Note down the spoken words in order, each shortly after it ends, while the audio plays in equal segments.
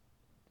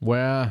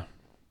Where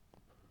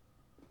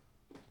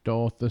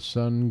doth the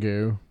sun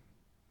go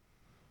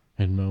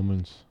in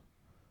moments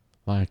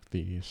like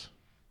these,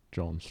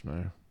 Jon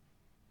Snow?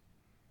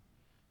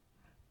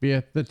 Be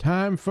it the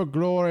time for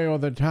glory or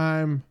the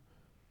time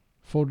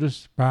for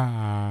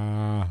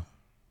despair,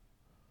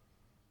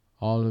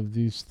 all of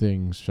these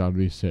things shall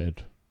be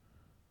said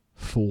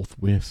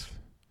forthwith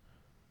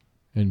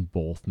in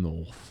both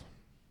north.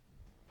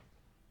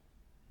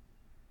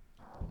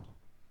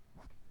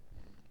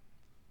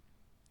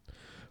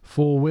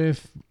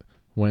 Forthwith,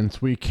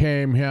 whence we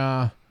came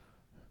here,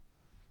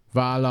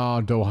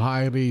 Valar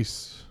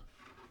Morghulis,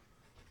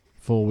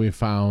 for we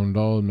found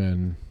all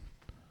men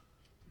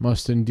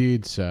must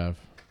indeed serve,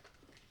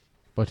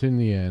 but in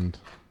the end,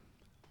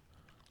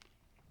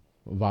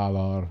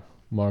 Valar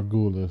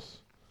Morghulis,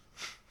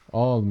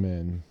 all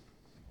men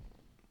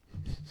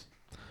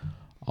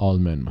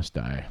must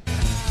die.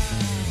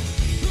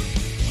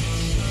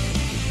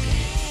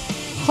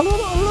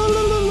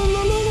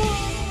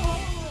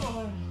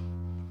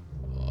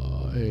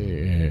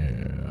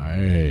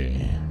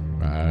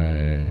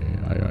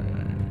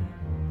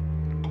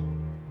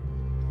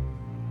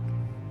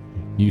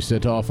 You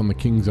set off on the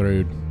King's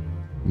Road,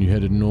 and you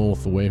headed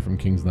north away from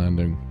King's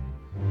Landing.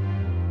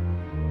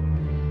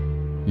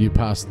 You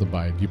passed the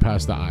Bight, you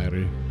passed the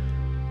Eyrie.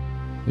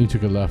 You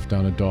took a left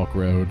down a dark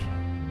road,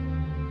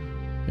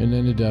 and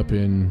ended up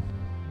in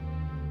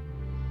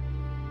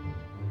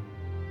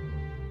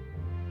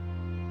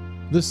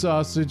the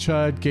Sausage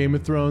Hut Game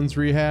of Thrones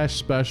Rehash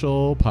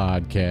Special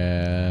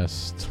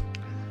Podcast.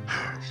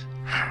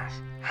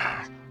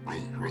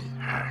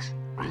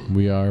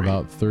 We are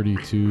about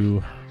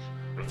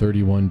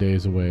 31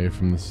 days away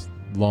from this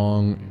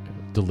long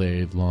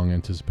delayed, long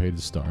anticipated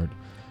start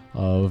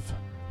of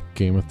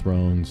Game of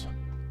Thrones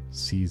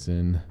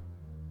Season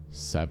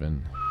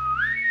 7.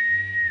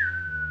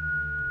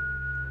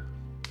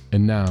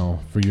 And now,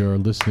 for your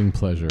listening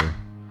pleasure,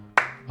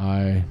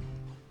 I,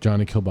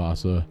 Johnny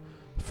Kielbasa,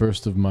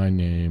 first of my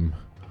name,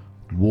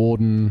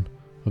 Warden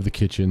of the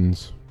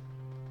Kitchens,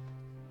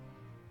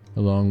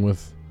 along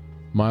with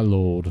my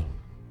lord,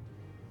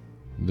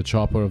 the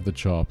Chopper of the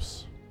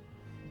Chops,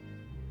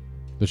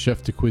 the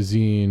Chef de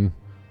Cuisine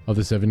of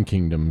the Seven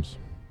Kingdoms.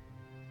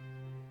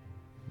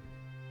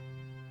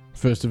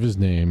 First of his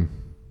name,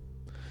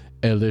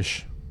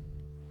 Elish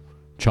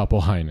Choppo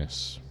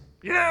Highness.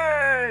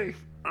 Yay!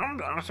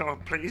 I'm so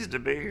pleased to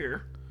be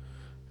here.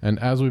 And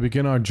as we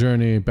begin our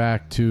journey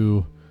back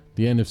to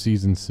the end of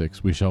Season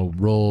 6, we shall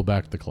roll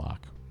back the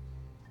clock.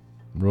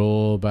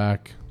 Roll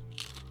back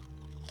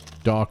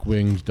dark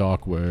wings,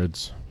 dark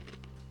words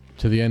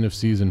to the end of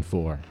Season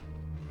 4,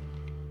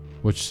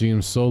 which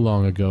seems so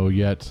long ago,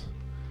 yet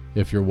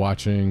if you're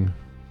watching,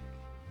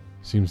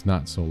 seems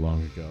not so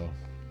long ago.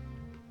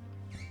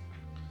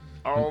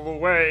 All the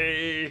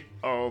way,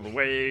 all the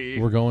way.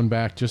 We're going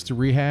back just to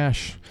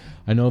rehash.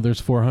 I know there's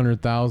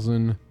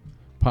 400,000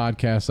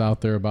 podcasts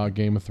out there about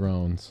Game of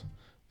Thrones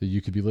that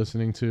you could be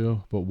listening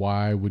to, but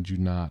why would you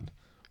not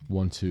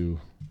want to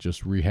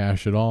just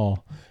rehash it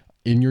all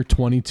in your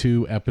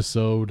 22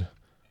 episode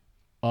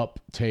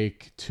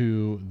uptake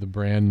to the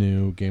brand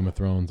new Game of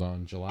Thrones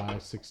on July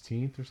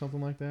 16th or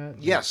something like that?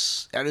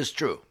 Yes, that is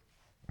true.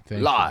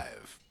 Thank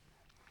Live.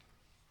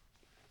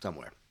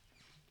 Somewhere.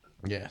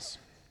 Yes.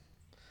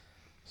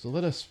 So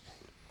let us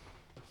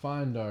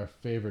find our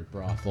favorite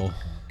brothel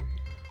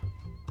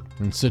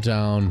and sit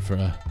down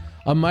for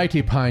a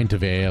mighty pint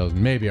of ale,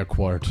 maybe a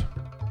quart.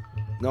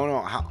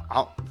 No.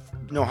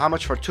 How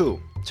much for two?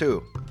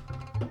 Two.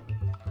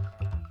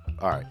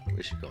 All right,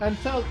 we should go. And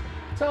tell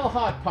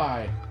Hot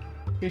Pie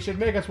he should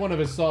make us one of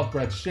his salt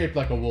breads shaped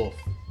like a wolf.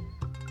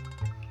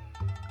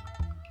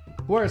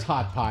 Where's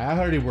Hot Pie? I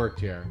heard he worked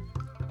here.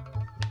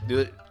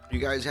 Do you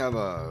guys have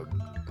a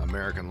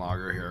American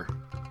lager here?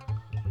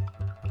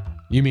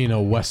 You mean a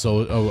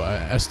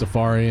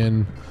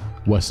Estafarian,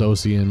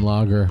 Westosian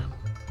lager?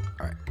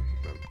 All right.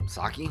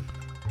 Sake?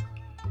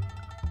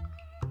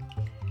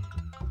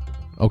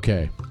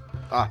 Okay.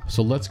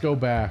 So let's go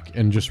back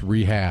and just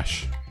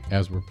rehash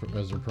as we're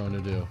prone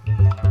to do.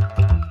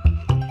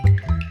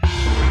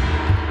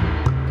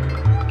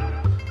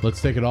 Let's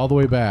take it all the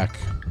way back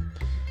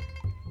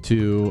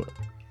to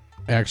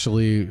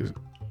actually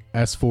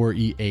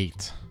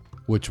S4E8,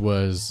 which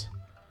was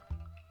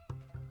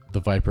the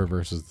Viper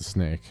versus the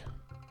Snake.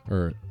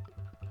 Or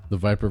the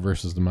Viper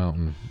versus the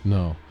Mountain.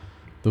 No.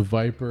 The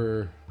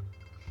Viper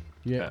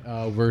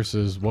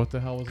versus what the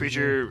hell was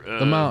Creature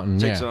the Mountain,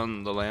 takes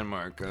on the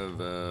landmark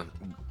of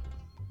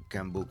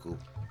Kambuku.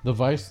 The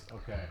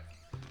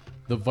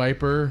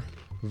Viper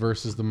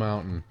versus the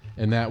Mountain.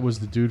 And that was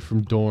the dude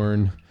from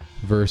Dorne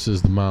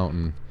versus the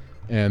Mountain.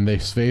 And they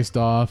faced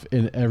off,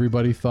 and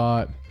everybody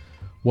thought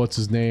what's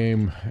his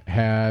name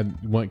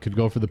could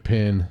go for the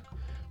pin.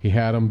 He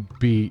had him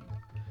beat,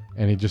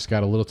 and he just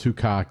got a little too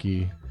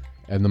cocky,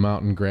 and the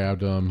Mountain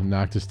grabbed him,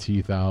 knocked his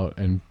teeth out,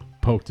 and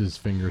poked his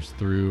fingers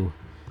through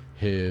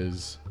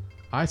his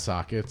eye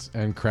sockets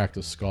and cracked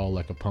his skull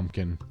like a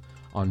pumpkin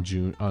on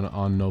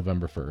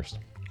November 1st.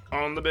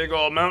 On the big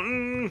old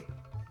mountain.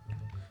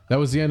 That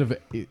was the end of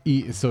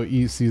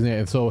season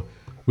 8. So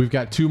we've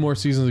got 2 more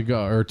seasons to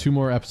go, or 2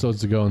 more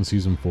episodes to go in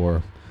season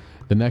 4.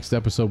 The next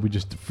episode, we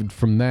just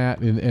from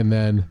that, and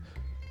then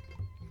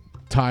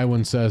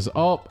Tywin says,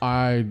 "Oh,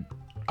 I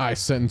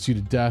sentence you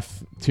to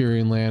death,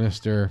 Tyrion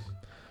Lannister.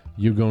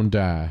 You gonna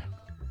die."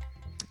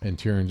 And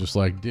Tyrion's just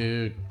like,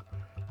 dude.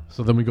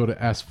 So then we go to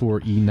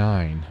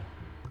S4E9,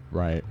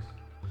 right?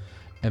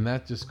 And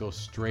that just goes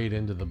straight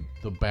into the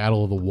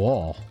Battle of the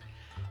Wall.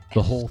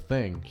 The whole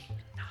thing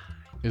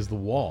is the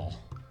wall.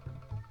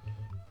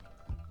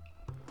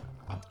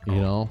 You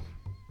know?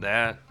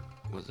 That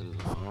was a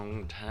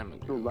long time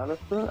ago.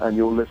 Lannister, and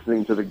you're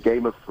listening to the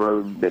Game of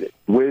Thrones Minute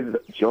with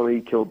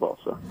Johnny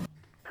Kielbasa.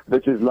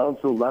 This is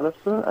Lancel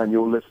Lannister, and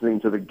you're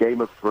listening to the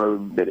Game of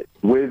Thrones Minute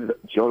with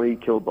Johnny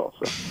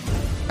Kielbasa.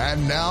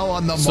 And now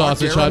on the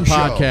Sausage Mark Hut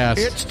Aram Podcast.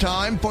 Show, it's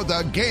time for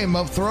the Game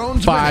of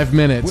Thrones 5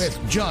 minutes with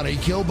Johnny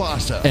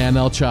Kielbasa and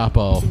El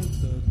Choppo.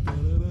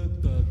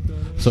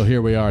 So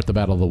here we are at the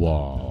Battle of the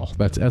Wall.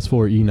 That's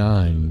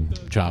S4E9,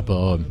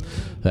 Choppo.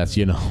 That's,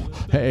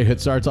 hey, it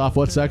starts off,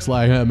 what's sex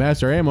like?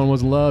 Master Aemon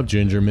was in love,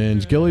 Ginger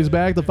Minge. Gilly's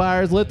back, the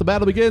fire's lit, the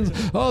battle begins.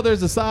 Oh, there's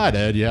the side,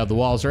 Ed. You have the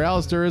wall. Sir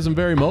Alistair isn't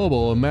very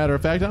mobile. As a matter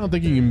of fact, I don't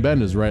think he can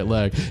bend his right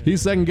leg.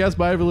 He's second-guessed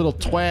by every little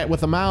twat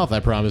with a mouth. I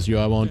promise you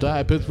I won't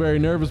die. Pitt's very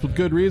nervous with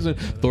good reason.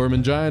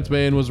 Thormund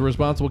Giantsbane was a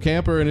responsible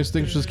camper and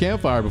extinguished his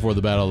campfire before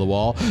the Battle of the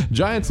Wall.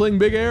 Giant sling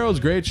big arrows.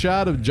 Great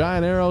shot of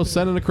giant arrows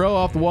sending a crow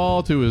off the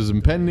wall to his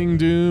impending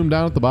doom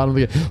down at the bottom of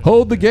the gate.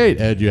 Hold the gate,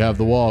 Ed. You have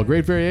the wall.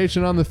 Great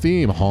variation on the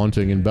theme.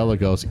 Haunting and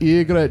bellicose.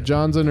 Ygritte,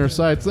 John's in her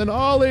sights. Then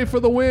Ollie for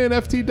the win.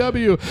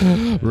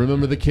 FTW.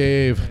 Remember the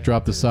cave.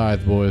 Drop the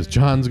scythe, boys.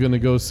 John's gonna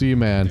go see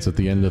Mance at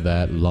the end of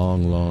that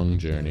long, long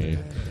journey.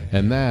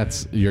 And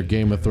that's your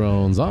Game of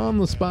Thrones on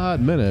the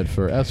spot minute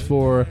for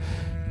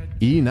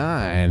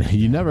S4E9.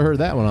 You never heard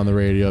that one on the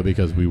radio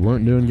because we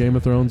weren't doing Game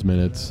of Thrones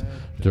minutes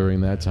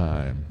during that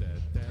time.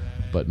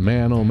 But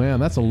man, oh man,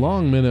 that's a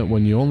long minute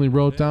when you only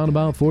wrote down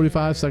about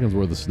 45 seconds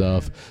worth of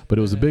stuff. But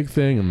it was a big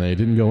thing and they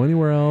didn't go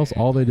anywhere else.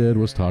 All they did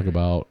was talk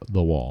about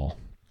the wall.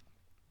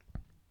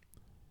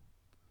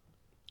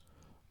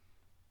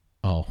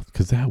 Oh,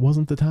 because that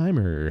wasn't the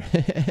timer.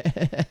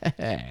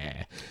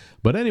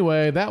 But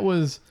anyway, that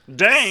was...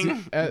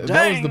 Dang!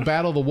 That was the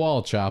Battle of the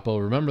Wall,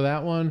 Choppo. Remember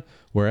that one?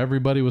 Where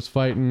everybody was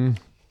fighting?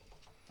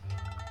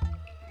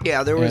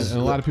 Yeah, there was...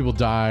 And a lot of people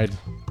died.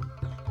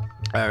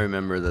 I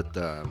remember that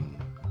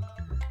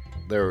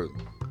there were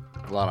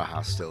a lot of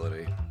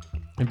hostility.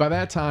 And by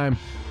that time,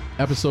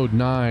 episode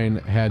 9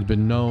 had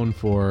been known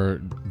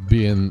for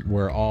being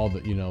where all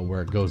the,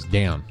 where it goes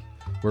down.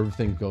 Where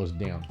everything goes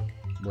down.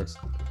 Where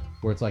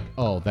it's like,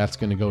 oh, that's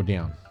going to go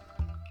down.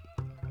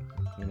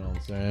 You know what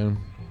I'm saying?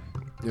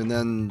 And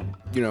then,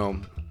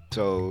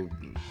 so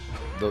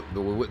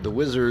the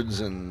wizards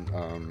and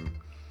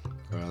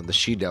the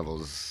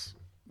she-devils,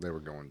 they were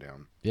going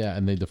down. Yeah,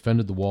 and they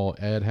defended the wall.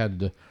 Ed had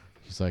to,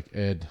 he's like,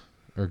 Ed,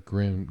 or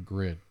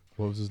Grid.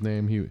 What was his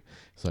name? He's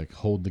like,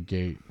 hold the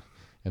gate.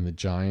 And the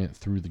giant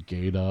threw the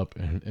gate up,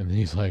 and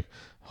he's like,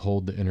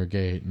 hold the inner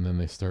gate. And then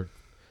they start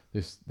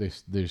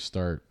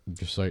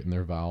reciting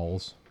their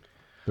vowels.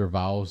 Their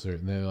vowels,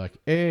 and they're like,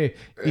 A,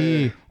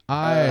 E,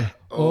 I,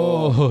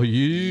 O,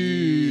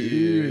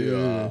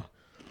 yeah.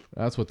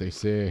 That's what they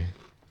say.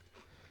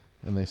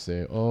 And they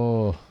say,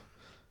 oh,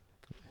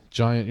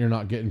 giant, you're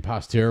not getting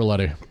past here,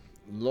 Letty.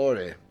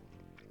 Lordy.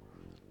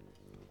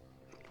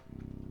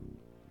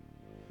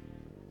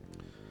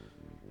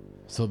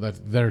 So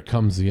that there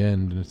comes the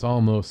end, and it's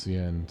almost the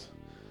end.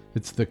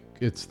 It's the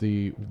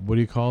what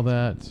do you call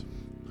that?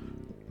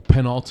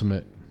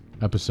 Penultimate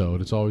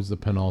episode. It's always the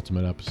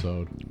penultimate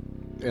episode.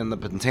 In the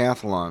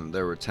pentathlon,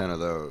 there were 10 of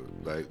those.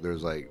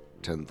 There's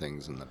 10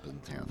 things in the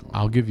pentathlon.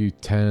 I'll give you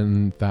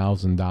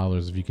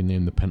 $10,000 if you can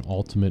name the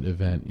penultimate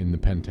event in the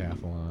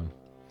pentathlon.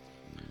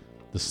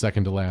 The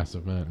second to last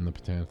event in the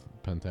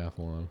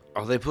pentathlon.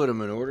 Oh, they put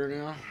them in order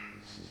now?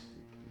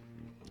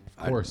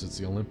 Of course, it's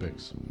the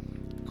Olympics.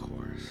 Of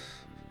course.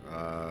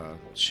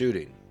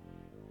 Shooting.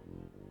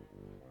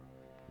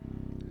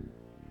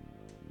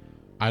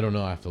 I don't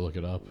know. I have to look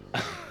it up.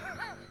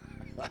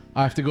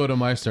 I have to go to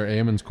Meister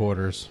Aemon's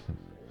quarters.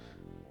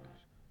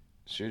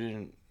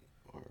 Shooting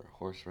or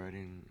horse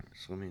riding or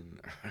swimming.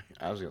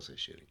 I was going to say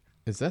shooting.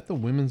 Is that the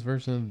women's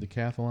version of the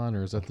decathlon,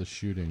 or is that the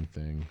shooting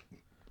thing?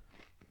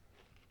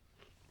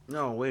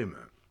 No, wait a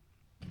minute.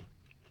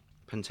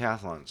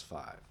 Pentathlon's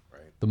 5,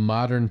 right? The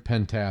modern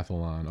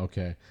pentathlon.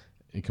 Okay.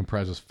 It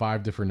comprises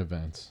 5 different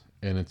events,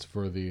 and it's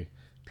for the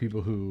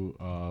people who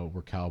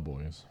were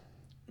cowboys.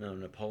 No,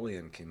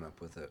 Napoleon came up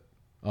with it.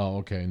 Oh,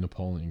 okay.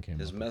 Napoleon came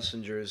His up.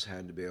 messengers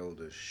had to be able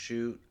to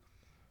shoot,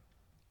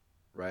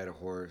 ride a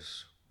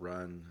horse,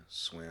 run,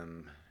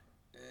 swim,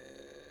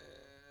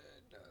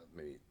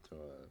 maybe throw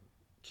a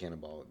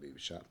cannonball at baby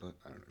shot put.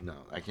 I don't know. No,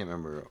 I can't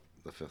remember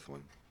the 5th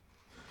one.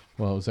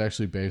 Well, it was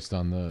actually based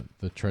on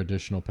the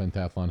traditional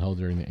pentathlon held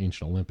during the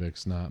ancient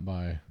Olympics, not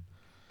by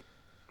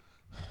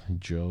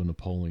Joe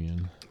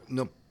Napoleon.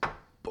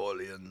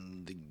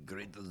 Napoleon, the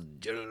greatest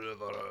general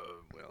of our...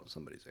 Well, child,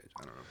 somebody's age.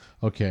 I don't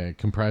know. Okay,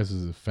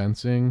 comprises of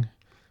fencing,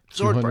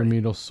 Sword 200 fighting.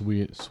 meter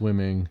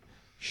swimming,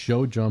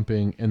 show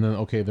jumping, and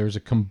then there's a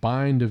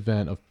combined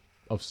event of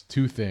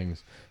two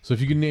things. So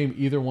if you can name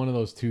either one of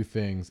those two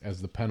things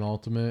as the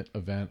penultimate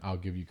event, I'll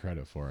give you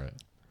credit for it.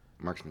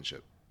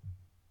 Marksmanship.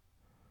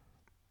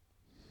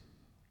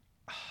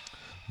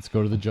 Let's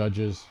go to the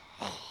judges.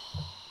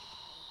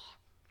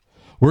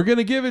 We're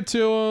gonna give it to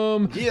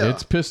them. Yeah.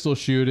 It's pistol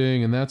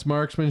shooting, and that's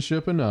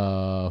marksmanship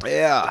enough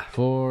Yeah.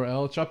 for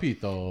El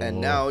Chapito.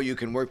 And now you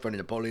can work for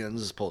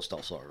Napoleon's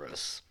postal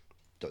service.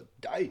 To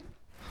die.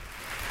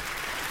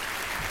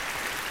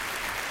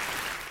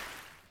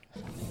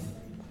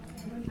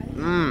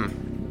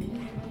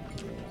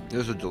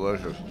 This is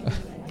delicious.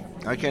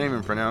 I can't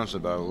even pronounce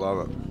it, but I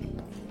love it.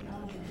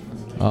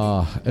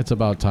 It's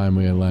about time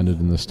we had landed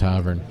in this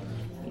tavern.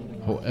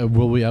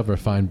 Will we ever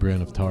find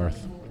Brienne of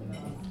Tarth?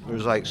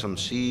 There's like some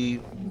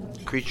sea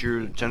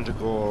creature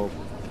tentacle,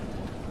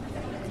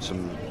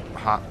 some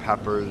hot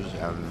peppers,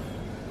 and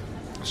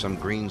some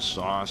green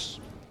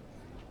sauce.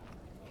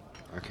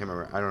 I can't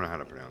remember. I don't know how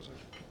to pronounce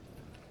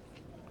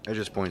it. I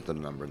just pointed to the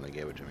number and they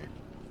gave it to me.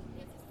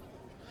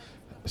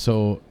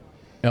 So,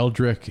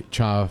 Eldrick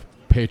Cha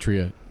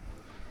Patriot,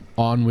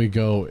 on we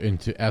go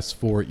into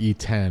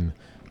S4E10,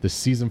 the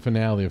season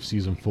finale of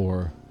season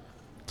 4,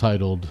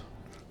 titled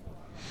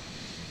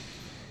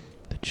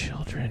The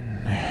Children.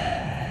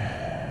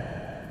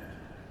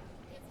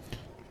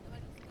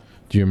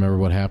 Do you remember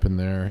what happened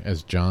there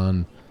as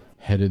John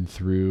headed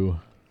through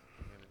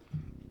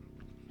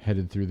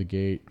the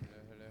gate?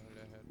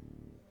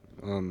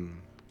 He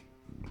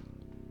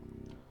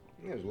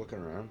was looking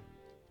around.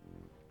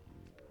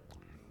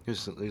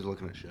 He's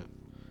looking at shit.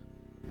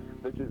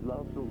 This is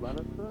Lancel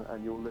Lannister,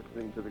 and you're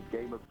listening to the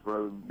Game of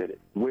Thrones Minute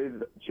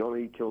with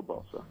Johnny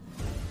Kielbasa.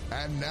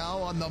 And now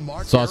on the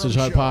Mark Sausage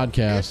Aram Hut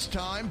Show, Podcast. It's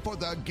time for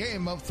the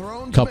Game of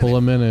Thrones Couple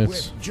of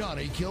minutes. with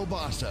Johnny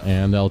Kielbasa.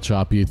 And El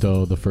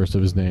Chapito, the first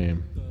of his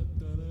name.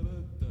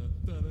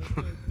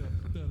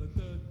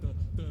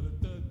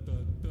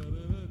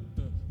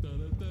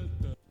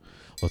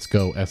 Let's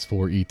go,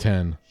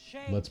 S4E10.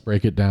 Let's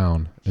break it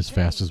down as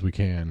fast as we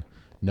can.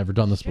 Never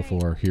done this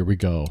before. Here we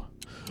go.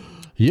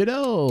 You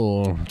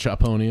know,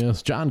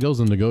 Choponius, John goes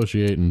to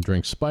negotiate and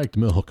drinks spiked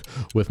milk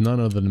with none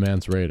other than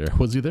Mance Raider.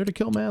 Was he there to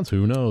kill Mance?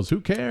 Who knows? Who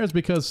cares?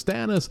 Because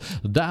Stannis,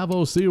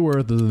 Davos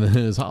Seaworth,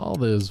 and all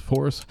his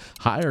force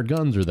hired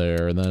guns are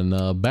there. And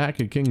then back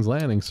at King's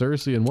Landing,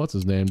 Cersei and what's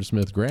his name,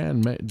 dismiss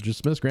Grand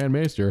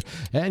Maester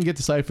and get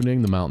to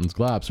siphoning the mountains.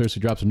 Glop. Cersei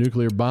drops a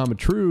nuclear bomb of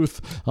truth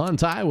on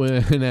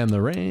Tywin, and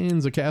the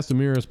reigns of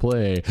Castamir's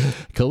play.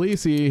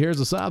 Khaleesi hears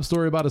a sob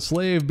story about a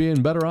slave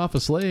being better off a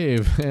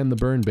slave, and the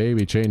burned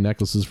baby chain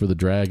necklaces for the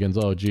dragons.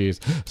 Oh, geez.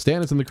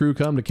 Stannis and the crew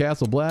come to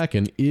Castle Black,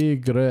 and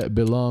Ygritte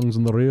belongs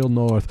in the real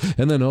north.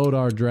 And then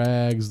Odar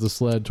drags the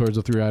sled towards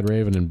the Three-Eyed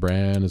Raven, and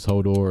Bran is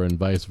Hodor, and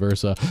vice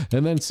versa.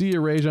 And then see you,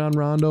 Rajon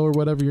Rondo, or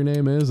whatever your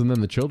name is. And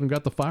then the children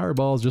got the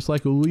fireballs, just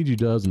like Luigi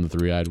does. And the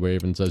Three-Eyed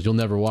Raven says, "You'll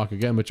never walk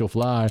again, but you'll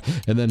fly."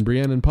 And then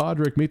Brienne and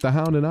Podrick meet the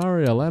Hound and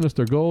Arya,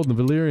 Lannister gold and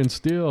Valyrian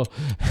steel.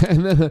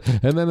 And then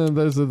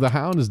the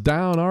Hound is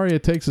down. Arya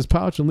takes his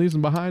pouch and leaves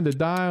him behind to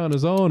die on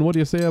his own. What do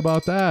you say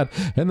about that?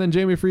 And then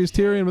Jaime frees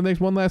Tyrion, but makes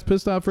one last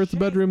pissed off first the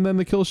bedroom, then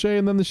they kill Shay,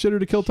 and then the shitter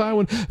to kill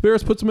Tywin.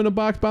 Varys puts him in a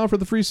box bound for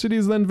the free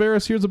cities, then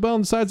Varys hears a bell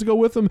and decides to go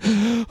with him.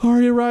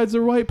 Arya rides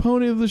her white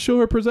pony to the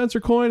shore, presents her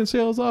coin, and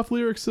sails off.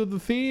 Lyrics to the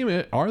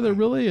theme. Are there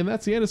really? And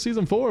that's the end of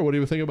season 4. What do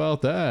you think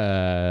about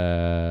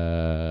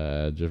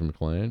that, Jeff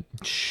McClain?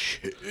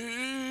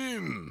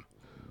 Shame.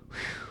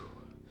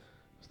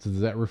 Does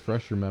that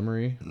refresh your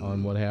memory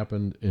on what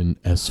happened in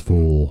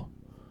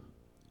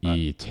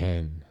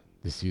S4E10,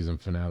 the season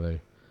finale?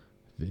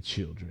 The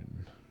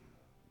children.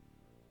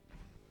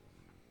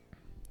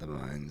 The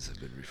minds have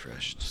been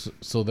refreshed.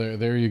 So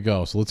there you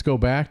go. So let's go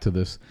back to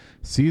this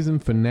season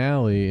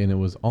finale, and it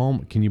was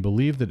can you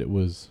believe that it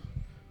was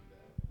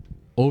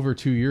over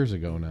 2 years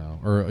ago now?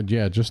 Or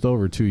yeah, just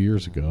over 2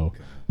 years ago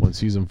when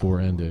season 4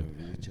 ended.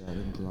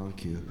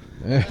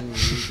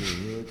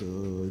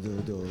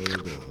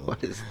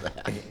 What is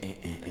that?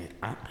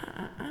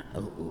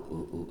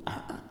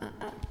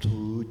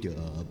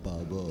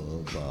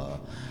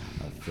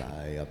 I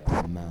fly up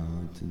the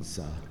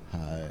mountainside.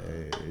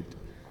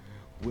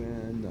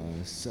 When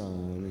the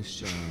sun is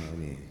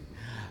shining,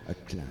 I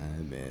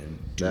climb in.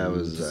 That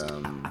was yeah,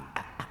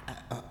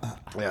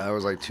 that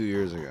was like 2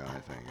 years ago, I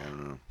think. I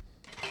don't know.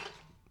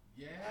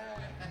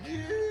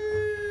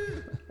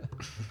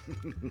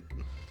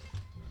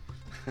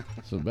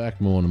 So back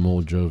more on a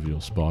more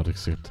jovial spot,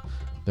 except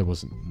there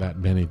wasn't that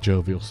many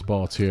jovial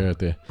spots here at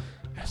the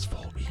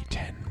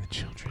S4E10, the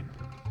children.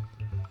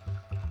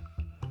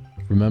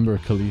 Remember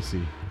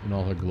Khaleesi in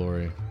all her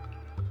glory.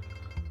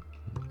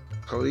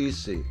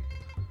 Khaleesi.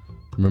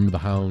 Remember the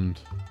Hound.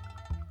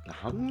 The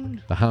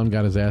Hound? The Hound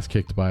got his ass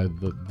kicked by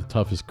the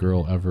toughest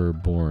girl ever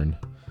born,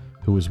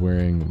 who was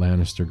wearing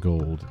Lannister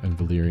gold and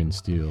Valyrian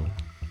steel.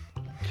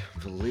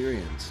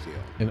 Valyrian steel.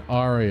 And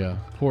Arya,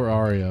 poor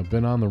Arya,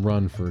 been on the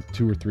run for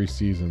 2 or 3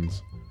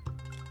 seasons.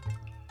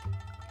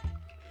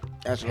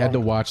 That's Had to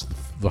wrong. watch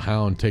the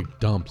Hound take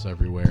dumps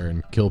everywhere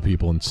and kill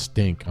people and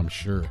stink, I'm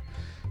sure.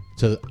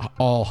 To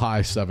all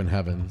high seven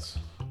heavens.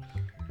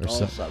 Or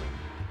All 7.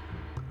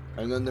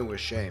 And then there was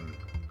Shame.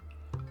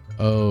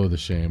 Oh, the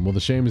shame. Well, the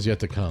shame is yet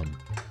to come.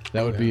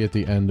 That would be at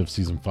the end of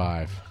season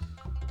 5.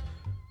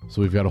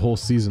 So we've got a whole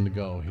season to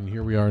go. And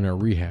here we are in our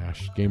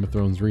rehash, Game of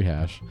Thrones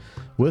rehash,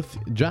 with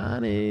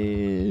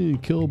Johnny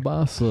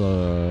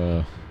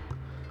Kielbasa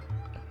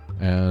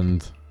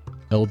and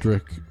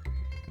Eldrick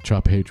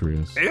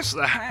Choppatrius It's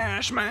the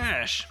hash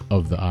mash.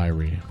 of the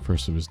Eyrie,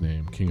 first of his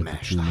name, King of the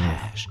Mash True the North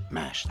hash.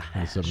 Mash the and the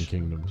hash. Seven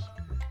Kingdoms.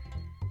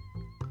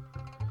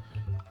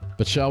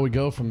 But shall we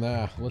go from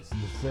there? Let's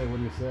say, what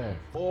do you say?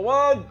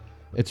 Forward!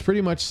 It's pretty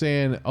much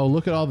saying, oh,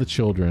 look at all the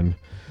children.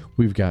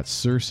 We've got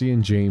Cersei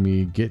and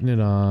Jaime getting it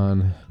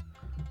on,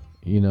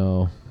 you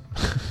know,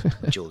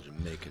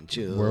 Children making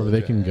children. wherever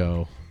they can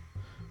go.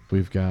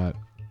 We've got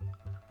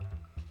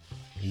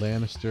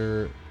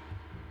Lannister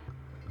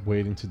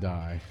waiting to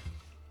die.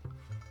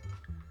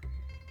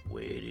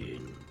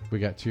 Waiting. We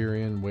got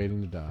Tyrion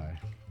waiting to die.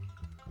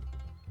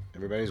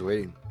 Everybody's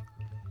waiting.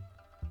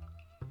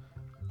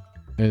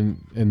 And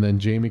then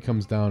Jaime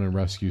comes down and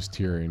rescues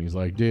Tyrion. He's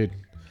like, dude,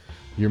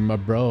 you're my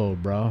bro.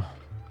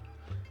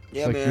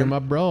 Yeah, Like, man. you're my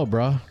bro.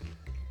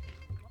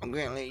 I'm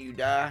gonna let you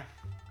die.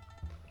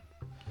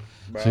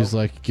 Bro. So he's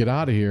like, get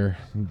out of here.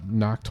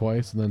 Knock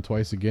twice and then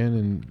twice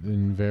again,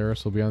 and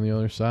Varys will be on the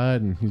other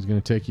side, and he's going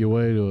to take you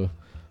away to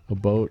a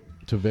boat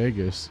to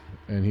Vegas.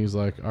 And he's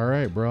like, all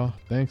right, bro.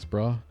 Thanks,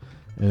 bro.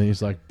 And then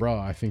he's like, bro,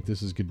 I think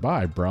this is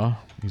goodbye, bro.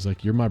 He's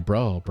like, you're my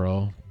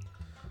bro.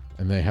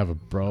 And they have a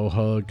bro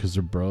hug because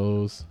they're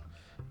bros.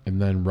 And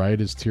then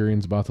right as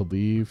Tyrion's about to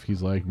leave,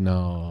 he's like,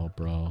 no,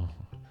 bro.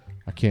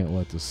 I can't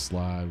let this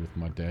slide with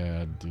my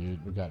dad,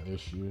 dude. We got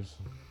issues.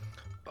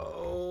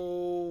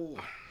 Oh.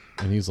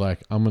 And he's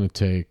like, I'm going to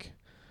take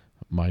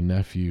my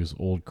nephew's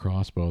old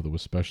crossbow that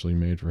was specially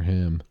made for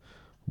him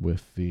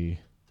with the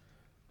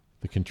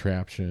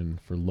contraption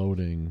for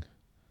loading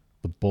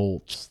the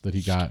bolts that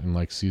he got in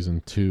like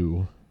season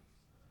 2.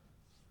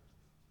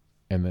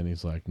 And then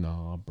he's like,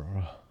 nah,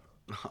 bro.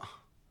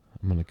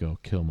 I'm going to go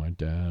kill my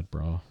dad,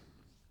 bro.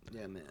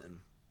 Yeah, man.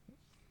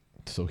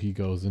 So he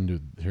goes into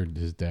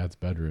his dad's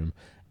bedroom,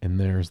 and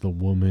there's the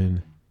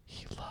woman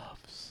he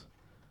loves.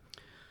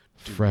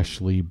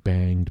 Freshly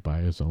banged by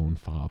his own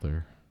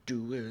father.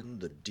 Doing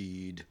the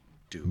deed.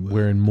 Doing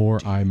Wearing more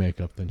eye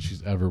makeup than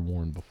she's ever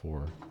worn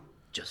before.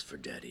 just for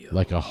daddy.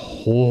 Like a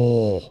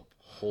whole.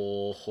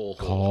 Whole.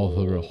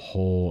 Call her a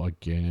whole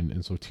again.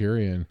 And so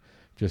Tyrion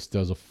just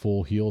does a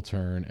full heel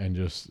turn and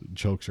just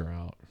chokes her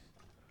out.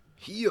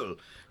 Heal.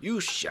 You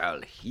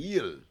shall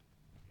heal.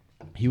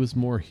 He was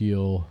more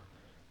heel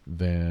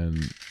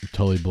than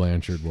Tully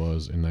Blanchard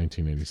was in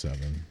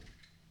 1987.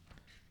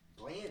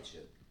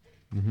 Blanchard?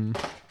 Mm-hmm.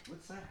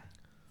 What's that?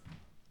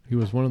 He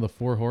was one of the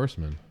 4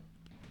 horsemen.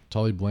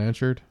 Tully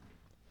Blanchard.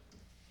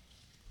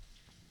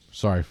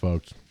 Sorry,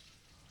 folks.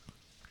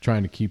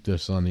 Trying to keep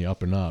this on the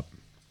up and up.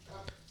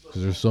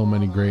 Because there's so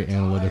many great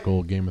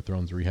analytical Game of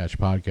Thrones rehash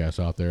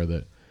podcasts out there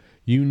that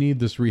you need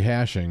this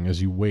rehashing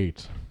as you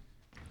wait.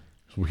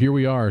 So here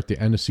we are at the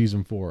end of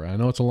season 4. I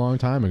know it's a long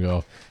time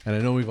ago, and I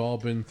know we've all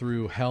been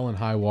through hell and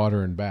high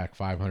water and back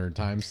 500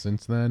 times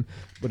since then,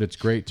 but it's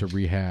great to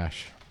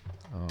rehash.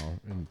 Oh,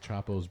 and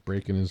Choppo's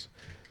breaking his...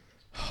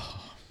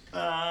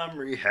 I'm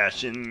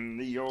rehashing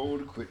the old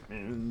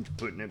equipment,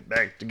 putting it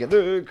back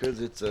together, cause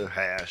it's a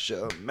hash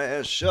up,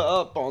 mash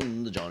up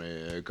on the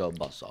Johnny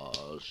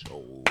Kielbasa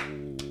show.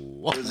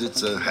 Cause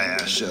it's a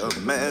hash up,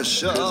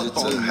 mash up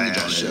on the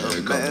hash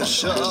up,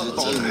 mash up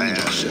on the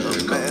hash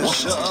up,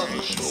 mash up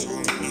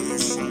show.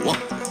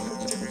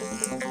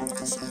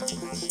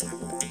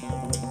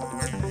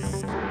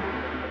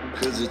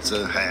 Cause it's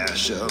a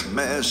hash up,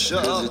 mash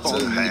up on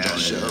the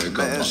hash up,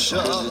 mash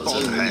up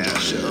on the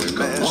hash up,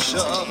 mash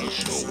up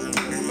show.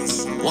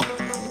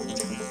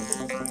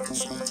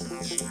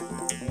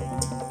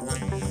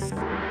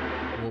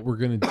 What we're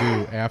going to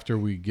do after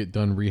we get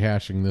done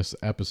rehashing this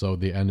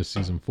episode, the end of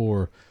season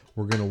 4,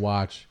 we're going to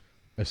watch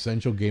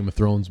essential Game of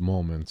Thrones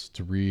moments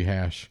to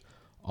rehash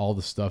all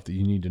the stuff that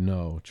you need to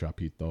know,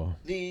 Chapito.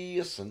 The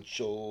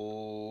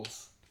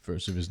essentials.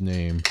 First of his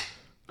name,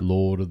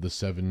 Lord of the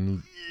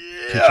Seven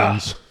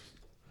Kitchens,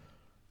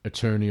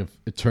 Attorney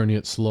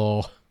at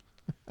Slaw.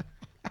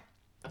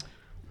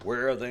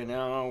 Where are they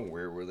now?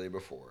 Where were they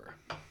before?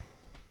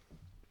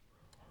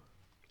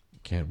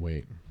 Can't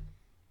wait.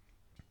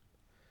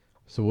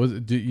 So was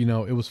it?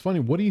 It was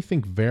funny. What do you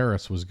think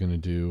Varys was going to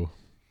do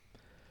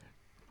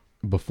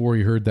before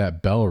he heard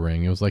that bell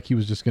ring? It was like he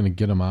was just going to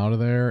get him out of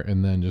there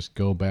and then just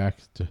go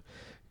back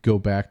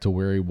to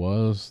where he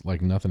was,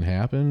 like nothing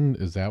happened.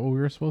 Is that what we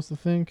were supposed to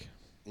think?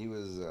 He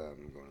was going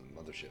to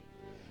the mothership.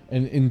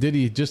 And did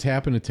he just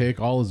happen to take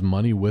all his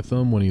money with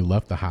him when he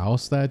left the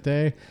house that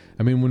day?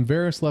 I mean, when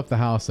Varys left the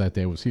house that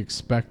day, was he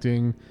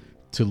expecting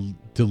to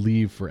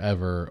leave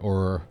forever,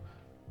 or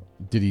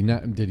did he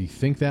not? Did he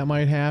think that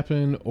might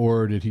happen,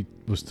 or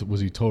was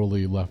he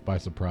totally left by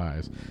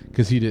surprise?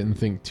 Because he didn't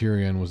think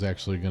Tyrion was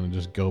actually going to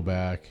just go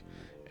back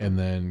and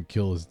then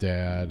kill his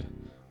dad,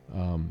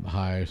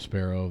 High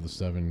Sparrow of the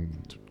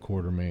 7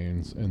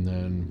 Quartermains, and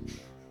then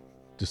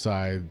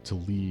decide to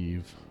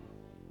leave.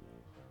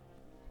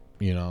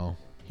 You know,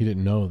 he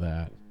didn't know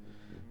that.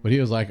 But he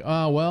was like,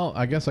 oh, well,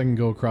 I guess I can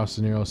go across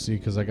the narrow sea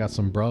because I got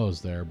some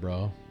bros there,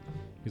 bro.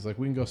 He's like,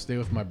 we can go stay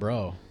with my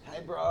bro.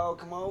 Hey, bro,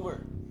 come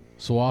over.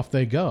 So off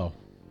they go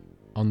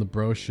on the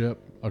bro ship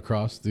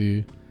across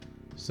the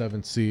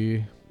 7th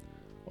Sea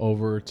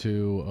over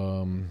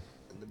to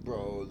The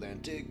bro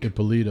Atlantic.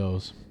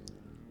 Ippolito's.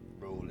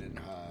 Rolling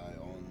high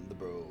on the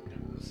bro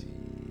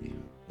sea.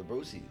 The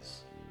bro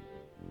seas.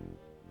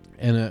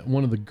 And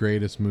one of the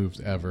greatest moves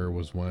ever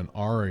was when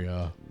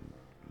Arya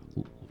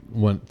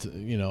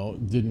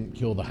didn't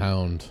kill the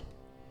Hound.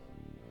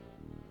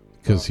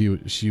 Because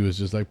she was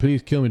just like,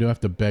 please kill me. Do I have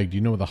to beg? Do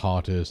you know where the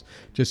heart is?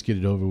 Just get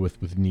it over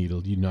with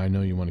needle. I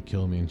know you want to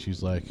kill me. And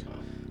she's like,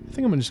 I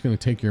think I'm just going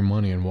to take your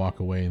money and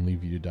walk away and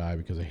leave you to die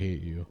because I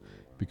hate you.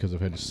 Because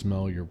I've had to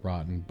smell your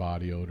rotten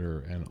body odor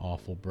and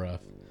awful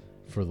breath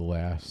for the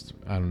last,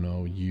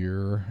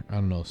 year,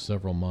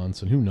 several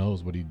months. And who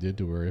knows what he did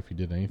to her, if he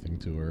did anything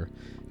to her.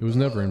 It was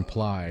never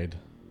implied.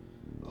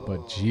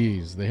 But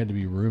geez, they had to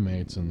be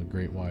roommates in the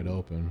great wide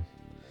open.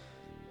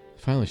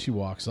 Finally, she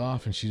walks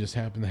off, and she just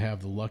happened to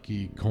have the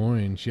lucky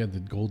coin. She had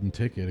the golden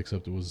ticket,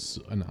 except it was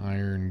an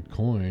iron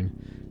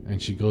coin.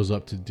 And she goes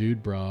up to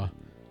Dude Bra,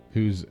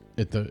 who's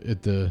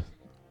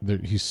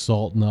he's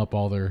salting up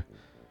all their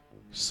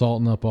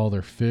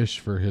fish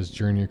for his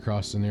journey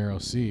across the narrow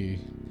sea.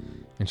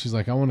 And she's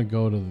like, I want to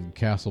go to the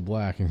Castle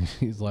Black. And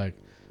he's like,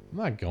 I'm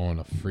not going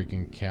to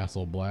freaking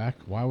Castle Black.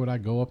 Why would I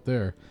go up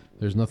there?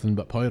 There's nothing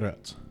but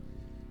pirates.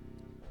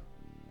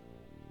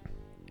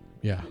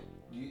 Yeah.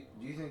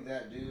 Do you think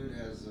that dude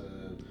has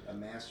a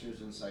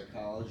master's in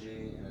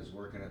psychology and is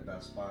working at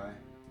Best Buy?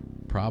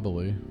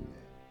 Probably.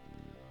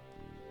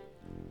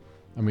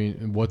 I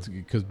mean,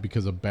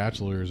 because a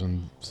bachelor's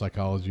in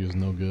psychology is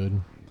no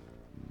good.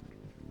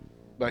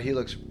 But he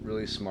looks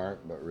really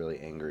smart, but really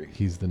angry.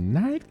 He's the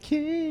Night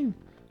King.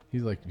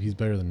 He's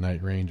better than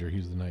Night Ranger.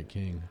 He's the Night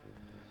King.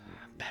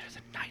 Better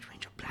than Night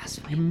Ranger.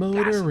 Blasphemy. You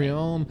motor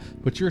realm,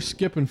 but you're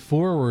skipping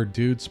forward,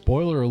 dude.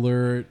 Spoiler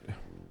alert.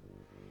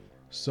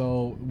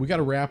 So we got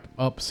to wrap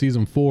up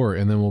season 4,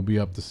 and then we'll be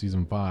up to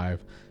season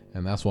 5,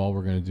 and that's all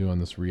we're going to do on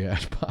this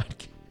Rehash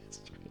podcast.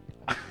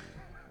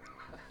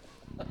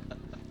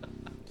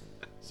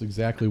 It's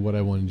exactly what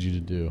I wanted you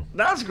to do.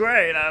 That's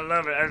great. I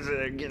love it.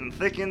 I'm getting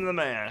thick in the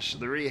mash,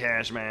 the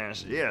rehash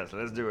mash. Yes,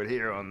 let's do it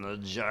here on the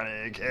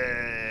Johnny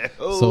K.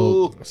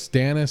 So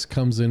Stannis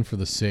comes in for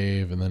the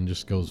save and then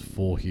just goes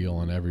full heel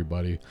on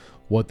everybody.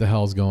 What the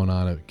hell's going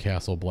on at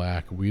Castle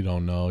Black? We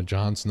don't know.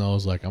 Jon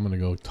Snow's like, I'm going to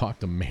go talk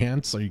to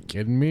Mance. Are you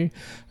kidding me?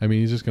 I mean,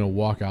 he's just going to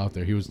walk out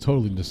there. He was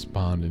totally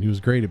despondent. He was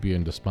great at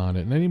being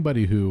despondent. And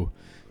anybody who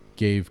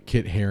gave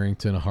Kit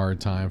Harington a hard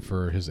time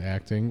for his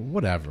acting,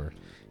 whatever.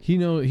 He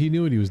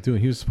knew what he was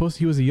doing. He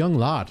was a young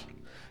lad.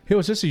 He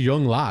was just a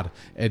young lad.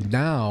 And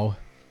now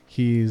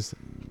he's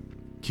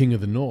King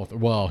of the North.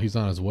 Well, he's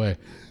on his way.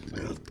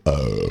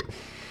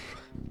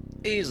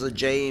 He's the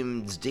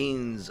James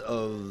Deans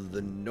of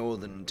the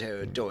Northern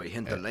Territory,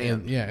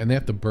 hinterland. And they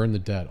have to burn the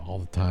dead all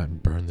the time.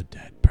 Burn the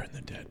dead, burn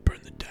the dead, burn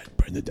the dead,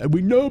 burn the dead.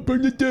 We know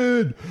burn the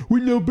dead. We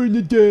know burn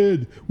the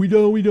dead. We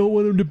don't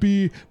want them to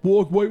be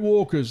White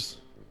Walkers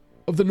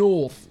of the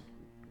North.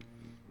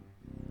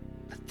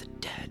 Let the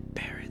dead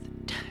bury the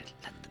dead.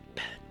 Let the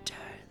dead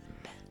bury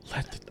the dead.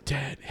 Let the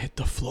dead hit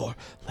the floor.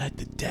 Let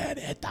the dead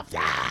hit the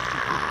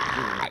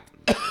floor.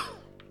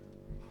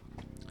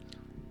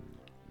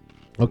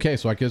 Okay,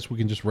 so I guess we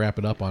can just wrap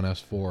it up on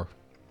S4.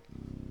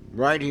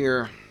 Right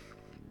here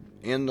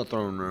in the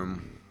throne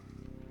room.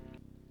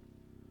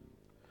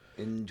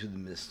 Into the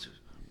mist.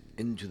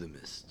 Into the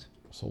mist.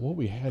 So what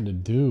we had to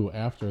do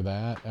after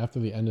that, after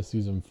the end of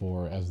season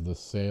 4, as the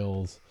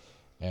sails,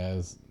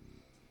 as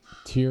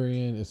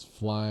Tyrion is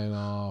flying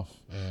off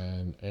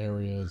and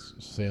Arya's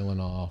sailing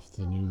off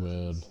to New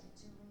Wood.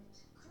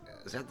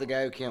 Is that the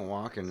guy who can't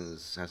walk and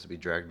has to be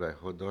dragged by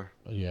Hodor?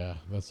 Yeah,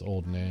 that's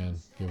old Nan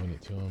giving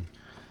it to him.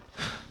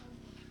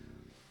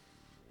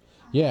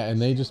 Yeah, and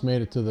they just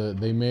made it to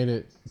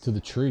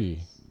the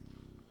tree.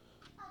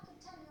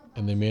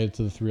 And they made it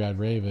to the Three-Eyed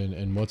Raven,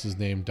 and what's his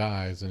name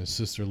dies, and his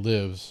sister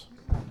lives,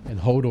 and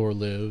Hodor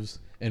lives,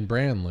 and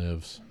Bran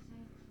lives.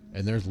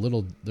 And there's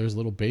little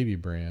baby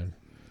Bran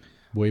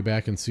way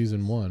back in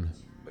season 1.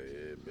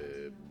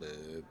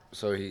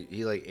 So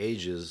he like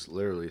ages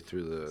literally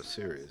through the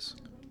series.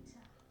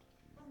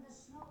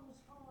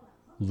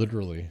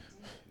 Literally.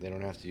 They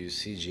don't have to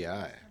use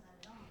CGI.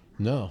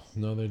 No,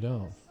 they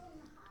don't.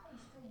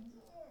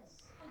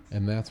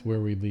 And that's where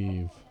we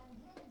leave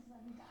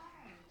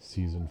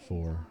season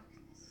 4.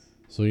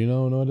 So you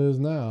know what it is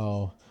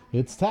now.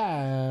 It's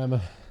time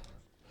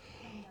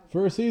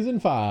for season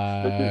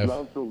 5. This is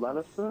Lancel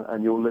Lannister,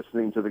 and you're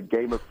listening to the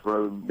Game of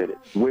Thrones Minute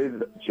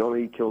with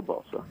Johnny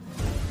Kielbasa.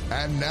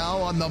 And now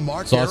on the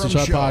Mark Sausage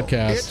Aram Hut Show,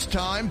 Podcast. it's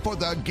time for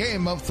the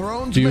Game of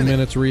Thrones Few Minute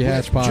Minutes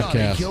Rehash with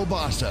Podcast. Johnny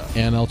Kielbasa.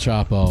 And El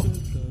Choppo.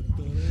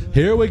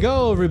 Here we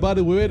go,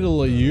 everybody. We waited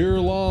a year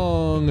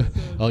long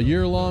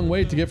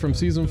wait to get from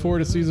season 4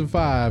 to season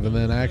 5, and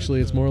then actually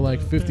it's more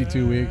like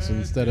 52 weeks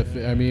instead of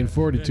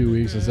 42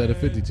 weeks instead of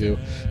 52,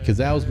 because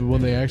that was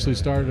when they actually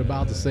started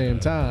about the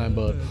same time.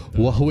 But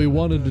what we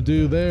wanted to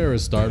do there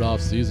is start off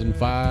season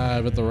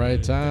 5 at the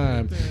right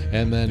time,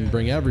 and then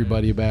bring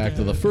everybody back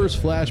to the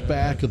first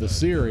flashback of the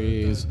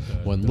series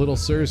when little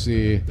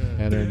Cersei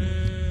and her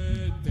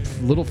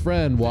little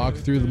friend walk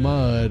through the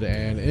mud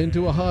and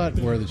into a hut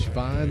where she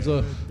finds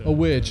a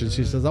witch, and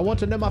she says, I want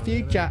to know my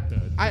future.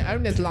 I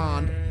own this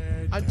land.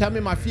 Tell me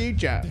my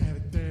future.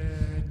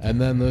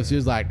 And then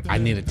she's like, I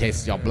need to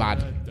taste your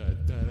blood.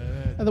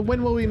 And then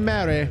when will we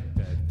marry?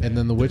 And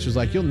then the witch is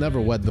like, you'll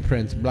never wed the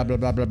prince, blah, blah,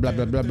 blah, blah, blah,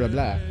 blah, blah, blah,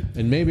 blah.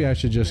 And maybe I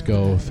should just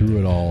go through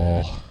it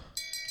all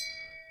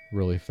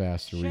really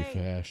fast to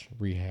rehash.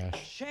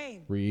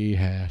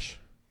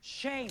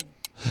 Shame.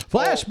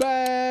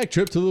 Flashback!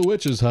 Trip to the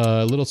witch's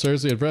hut. Little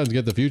Cersei and friends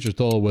get the future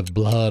told with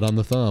blood on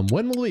the thumb.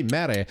 When will we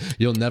marry?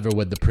 You'll never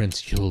wed the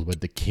prince, you'll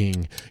wed the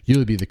king.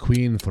 You'll be the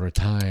queen for a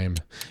time.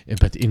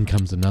 But in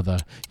comes another,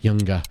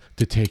 younger,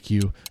 to take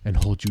you and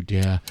hold you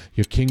dear.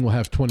 Your king will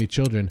have 20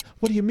 children.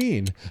 What do you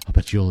mean?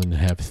 But you'll only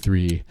have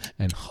 3.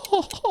 And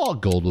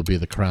gold will be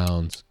the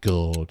crowns.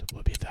 Gold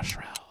will be the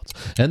shrouds.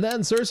 And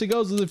then Cersei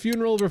goes to the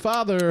funeral of her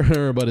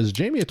father, but is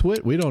Jaime a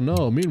twit? We don't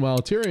know. Meanwhile,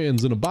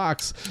 Tyrion's in a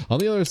box on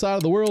the other side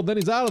of the world, then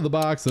he's out of the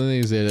box, and then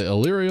he's at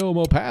Illyrio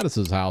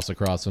Mopatis's house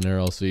across the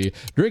narrow sea,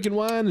 drinking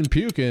wine and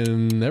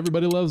puking.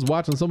 Everybody loves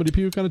watching somebody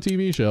puke on a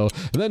TV show.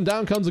 And then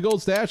down comes a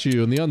gold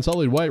statue, and the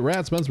unsullied white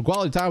rat spends some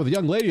quality time with a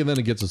young lady, and then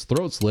he gets his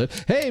throat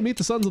slit. Hey, meet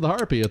the Sons of the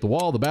Harpy. At the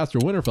wall, the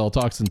bastard Winterfell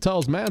talks and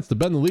tells Mance to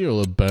bend the leer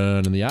to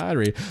burn in the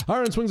ivory.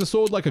 Arryn swings a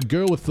sword like a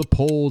girl with the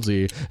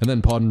palsy. And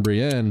then pardon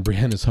Brienne.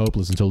 Brienne is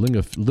hopeless until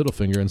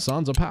Littlefinger and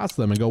Sansa pass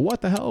them and go,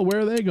 what the hell,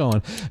 where are they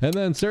going? And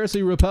then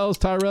Cersei repels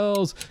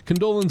Tyrell's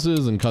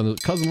condolences, and cousin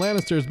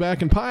Lannister's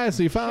back in pious.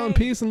 He found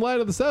peace and light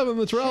of the Seven.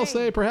 The Tyrells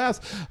say perhaps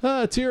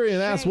Tyrion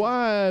asks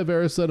why.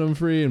 Varys set him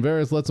free, and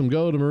Varys lets him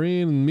go to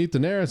Meereen and meet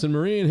Daenerys, and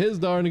Meereen, his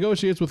daughter,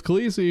 negotiates with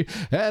Khaleesi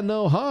and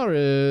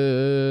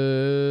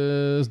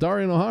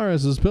Darian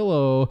O'Harris'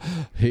 pillow.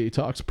 He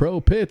talks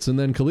pro-pits, and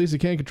then Khaleesi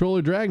can't control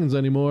her dragons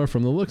anymore.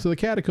 From the looks of the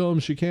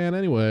catacombs, she can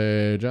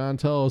anyway. Jon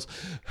tries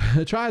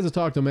to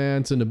talk to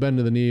Mance and to bend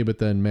to the knee, but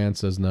then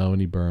Mance says no,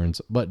 and he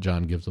burns. But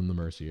Jon gives him the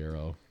mercy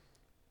arrow.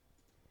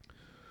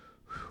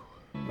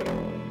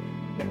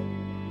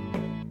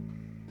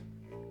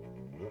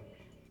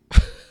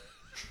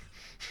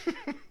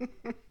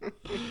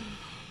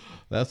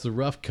 That's the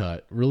rough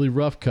cut, really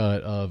rough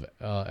cut of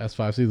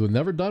S5 season.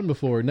 Never done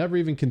before, never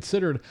even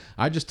considered.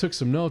 I just took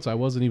some notes. I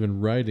wasn't even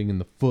writing in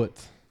the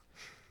foot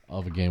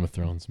of a Game of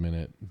Thrones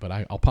minute, but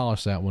I'll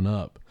polish that one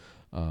up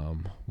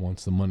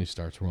once the money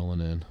starts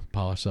rolling in.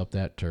 Polish up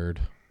that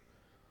turd.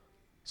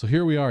 So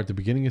here we are at the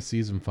beginning of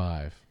season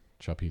 5,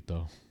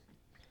 Chapito.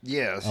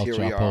 Yes, El here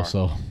Choppo, we are.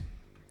 So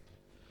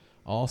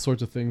all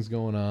sorts of things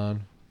going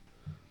on,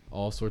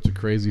 all sorts of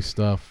crazy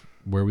stuff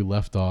where we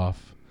left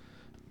off.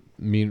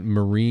 I mean,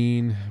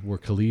 Meereen, where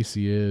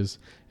Khaleesi is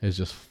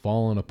just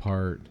falling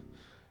apart,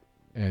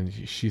 and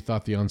she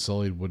thought the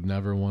Unsullied would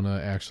never want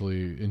to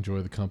actually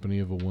enjoy the company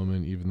of a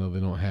woman, even though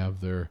they don't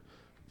have their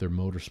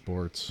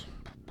motorsports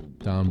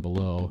down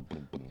below.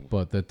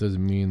 But that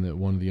doesn't mean that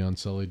one of the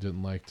Unsullied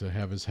didn't like to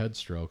have his head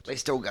stroked. They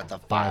still got the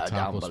by fire a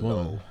down topless below.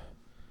 woman.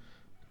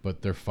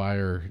 But their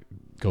fire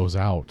goes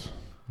out,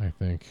 I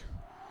think.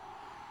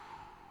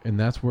 And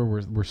that's where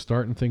we're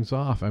starting things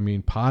off. I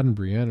mean, Pod and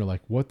Brienne are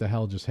like, what the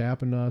hell just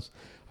happened to us?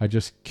 I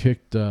just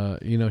kicked,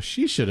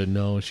 she should have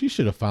known. She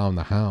should have found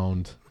the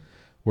Hound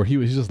where he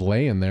was just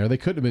laying there. They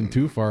couldn't have been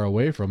too far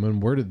away from him.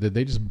 Did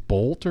they just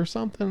bolt or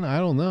something? I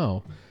don't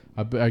know.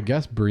 I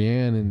guess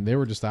Brienne and they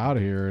were just out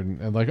of here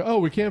and like, oh,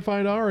 we can't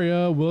find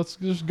Arya. Well, let's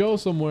just go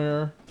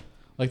somewhere.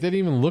 Like, they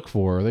didn't even look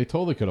for her. They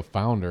totally could have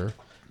found her.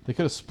 They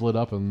could have split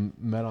up and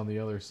met on the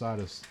other side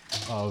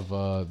of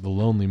the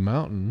Lonely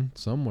Mountain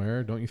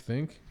somewhere, don't you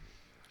think?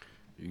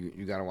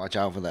 You got to watch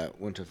out for that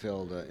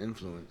Winterfell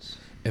influence.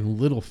 And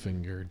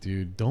Littlefinger,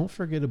 dude. Don't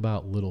forget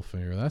about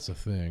Littlefinger. That's a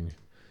thing.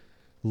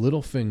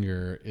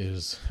 Littlefinger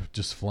is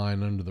just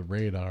flying under the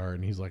radar,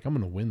 and he's like, I'm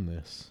going to win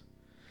this.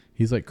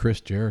 He's like Chris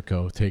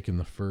Jericho taking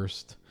the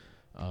first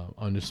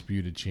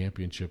undisputed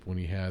championship when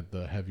he had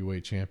the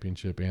heavyweight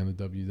championship and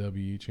the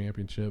WWE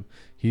championship.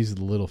 He's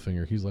the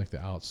Littlefinger. He's like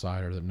the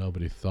outsider that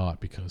nobody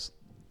thought, because,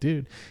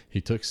 dude, he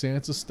took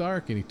Sansa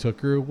Stark and he took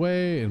her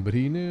away, but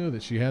he knew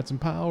that she had some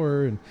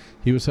power, and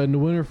he was heading to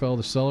Winterfell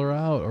to sell her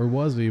out, or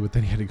was he? But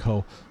then he had to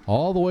go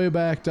all the way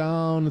back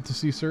down to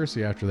see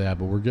Cersei after that.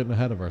 But we're getting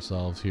ahead of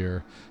ourselves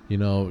here,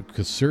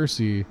 because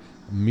Cersei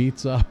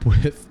meets up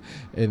with,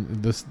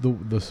 and the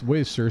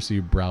way Cersei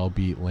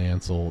browbeat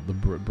Lancel, the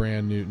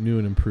brand new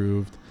and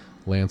improved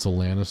Lancel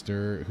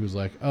Lannister, who's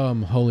like,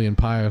 I'm holy and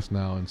pious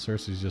now, and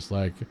Cersei's just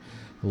like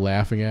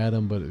laughing at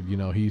him, but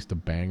he used to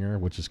bang her,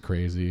 which is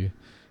crazy.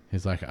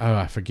 He's like, oh,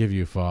 I forgive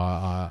you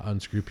for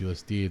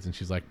unscrupulous deeds, and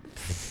she's like,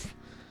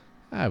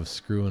 I was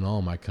screwing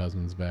all my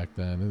cousins back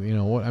then. You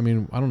know what? I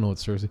mean, I don't know what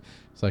Cersei.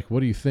 It's like, what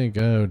do you think?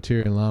 Oh,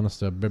 Tyrion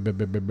Lannister.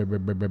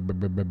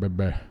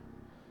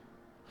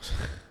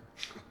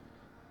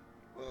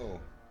 Whoa.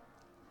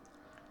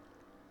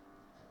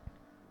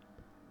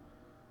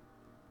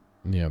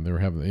 Yeah, they were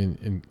having.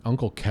 And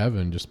Uncle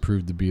Kevin just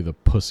proved to be the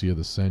pussy of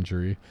the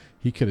century.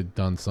 He could have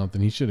done something.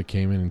 He should have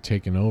came in and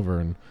taken over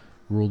and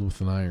ruled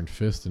with an iron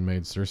fist and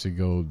made Cersei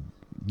go,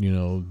 you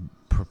know,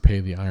 pay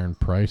the iron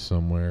price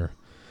somewhere.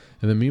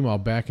 And then meanwhile,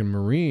 back in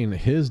Marine,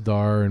 his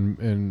Dar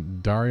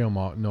and Dario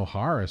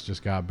Naharis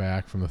just got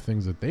back from the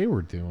things that they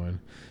were doing.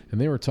 And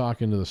they were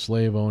talking to the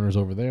slave owners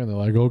over there, and they're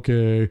like,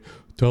 okay,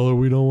 tell her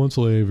we don't want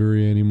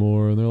slavery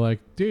anymore. And they're like,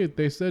 dude,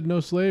 they said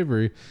no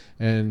slavery.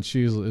 And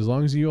she's, as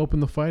long as you open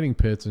the fighting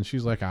pits. And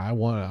she's like,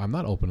 I'm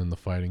not opening the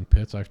fighting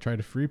pits. I've tried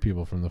to free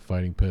people from the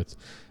fighting pits.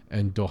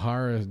 And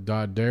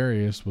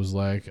Darius was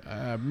like,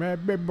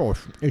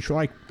 it's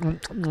like,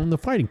 the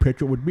fighting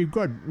pits, it would be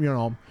good, you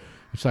know.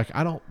 It's like,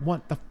 I don't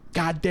want the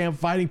goddamn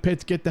fighting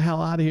pits, get the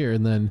hell out of here.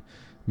 And then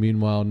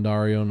meanwhile,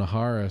 Dario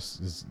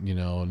Naharis is, you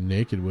know,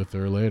 naked with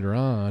her later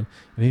on,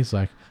 and he's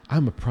like,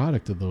 I'm a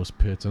product of those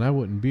pits, and I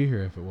wouldn't be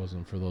here if it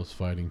wasn't for those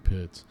fighting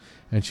pits.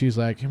 And she's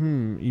like,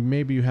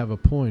 maybe you have a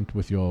point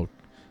with your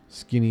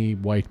skinny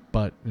white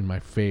butt in my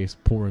face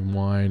pouring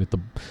wine at the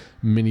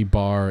mini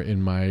bar in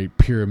my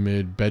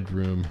pyramid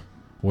bedroom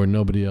where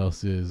nobody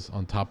else is,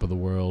 on top of the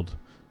world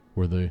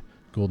where the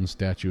golden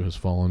statue has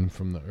fallen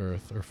from the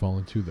earth, or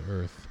fallen to the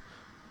earth.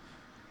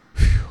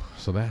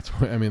 So that's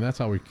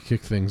how we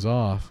kick things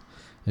off.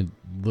 And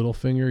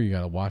Littlefinger, you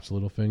gotta watch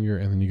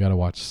Littlefinger, and then you gotta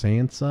watch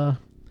Sansa,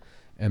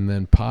 and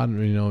then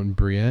and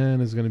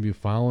Brienne is gonna be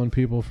following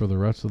people for the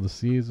rest of the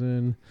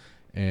season.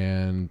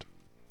 And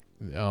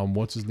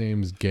what's his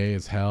name is gay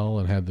as hell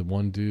and had the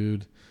one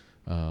dude,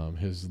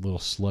 his little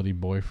slutty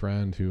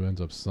boyfriend who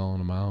ends up selling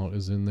him out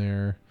is in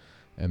there.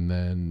 And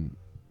then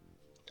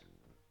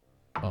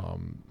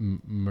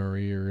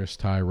Maria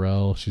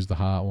Tyrell, she's the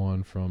hot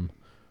one from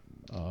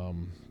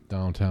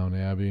Downtown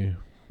Abbey.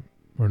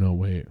 Or no,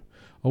 wait.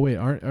 Oh wait,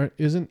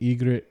 isn't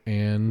Ygritte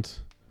and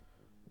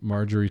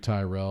Marjorie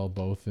Tyrell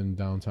both in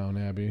Downtown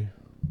Abbey?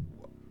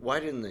 Why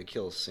didn't they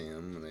kill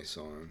Sam when they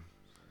saw him?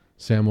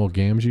 Samuel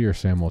Gamgee or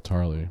Samuel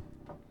Tarly?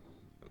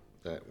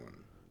 That one.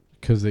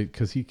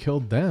 Because he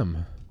killed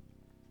them.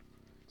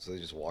 So they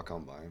just walk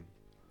on by him?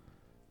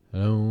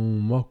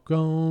 Don't walk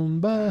on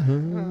by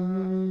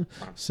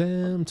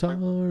Sam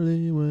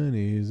Tarly when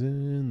he's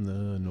in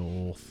the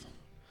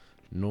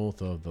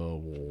north of the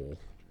wall.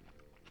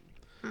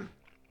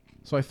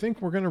 So I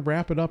think we're going to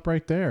wrap it up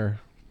right there.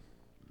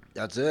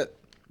 That's it.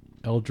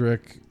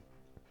 Eldrick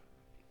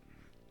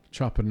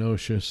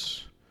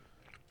Choponocious,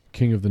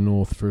 King of the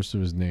North, first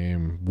of his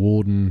name,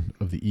 Warden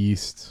of the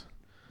East,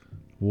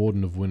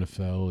 Warden of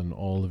Winterfell, and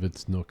all of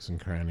its nooks and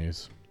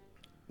crannies.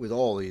 With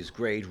all these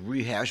great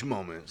rehash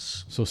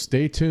moments. So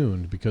stay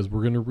tuned, because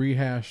we're going to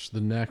rehash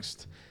the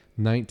next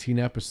 19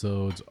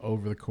 episodes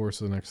over the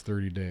course of the next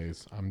 30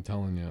 days. I'm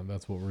telling you,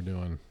 that's what we're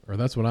doing. Or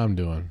that's what I'm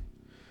doing.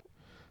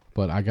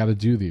 But I got to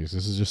do these.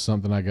 This is just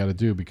something I got to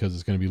do, because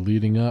it's going to be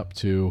leading up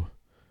to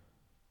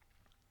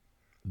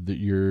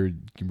your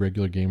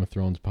regular Game of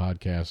Thrones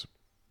podcast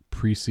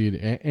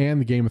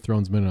and the Game of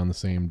Thrones Minute on the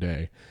same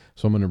day.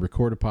 So I'm going to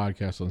record a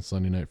podcast on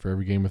Sunday night for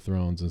every Game of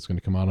Thrones, and it's going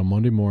to come out on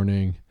Monday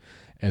morning.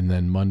 And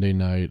then Monday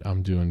night,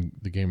 I'm doing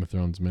the Game of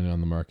Thrones Minute on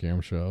the Mark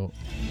Aram Show.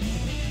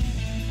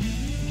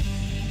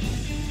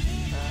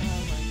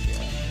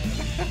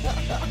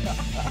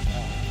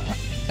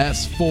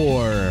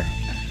 S4E9,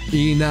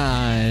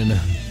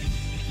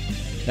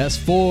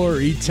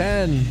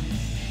 S4E10,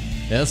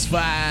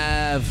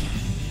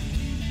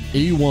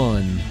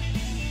 S5E1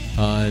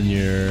 on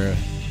your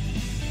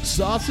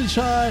Sausage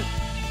Hut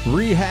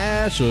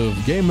rehash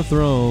of Game of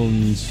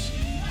Thrones.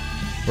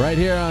 Right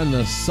here on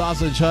the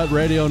Sausage Hut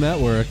Radio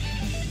Network.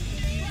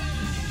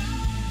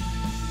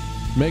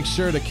 Make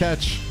sure to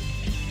catch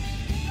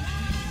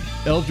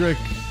Eldrick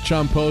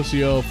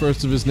Chomposio,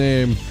 first of his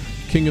name,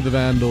 King of the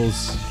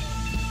Vandals,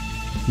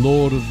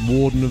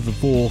 Warden of the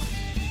Fourth,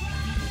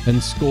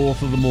 and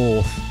Scorth of the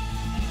North.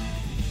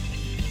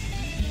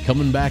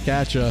 Coming back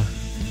at ya.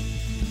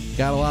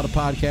 Got a lot of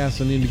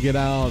podcasts I need to get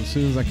out as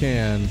soon as I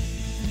can.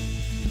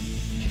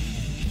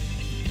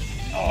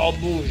 Oh,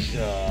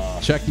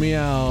 boosha. Check me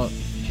out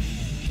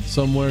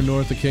somewhere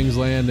north of King's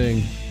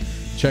Landing.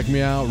 Check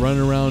me out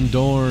running around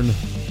Dorne.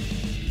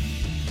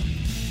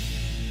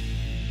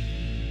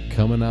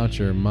 Coming out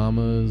your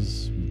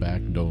mama's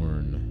back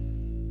door.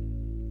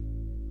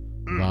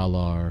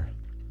 Valar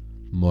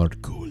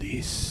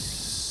Morghulis.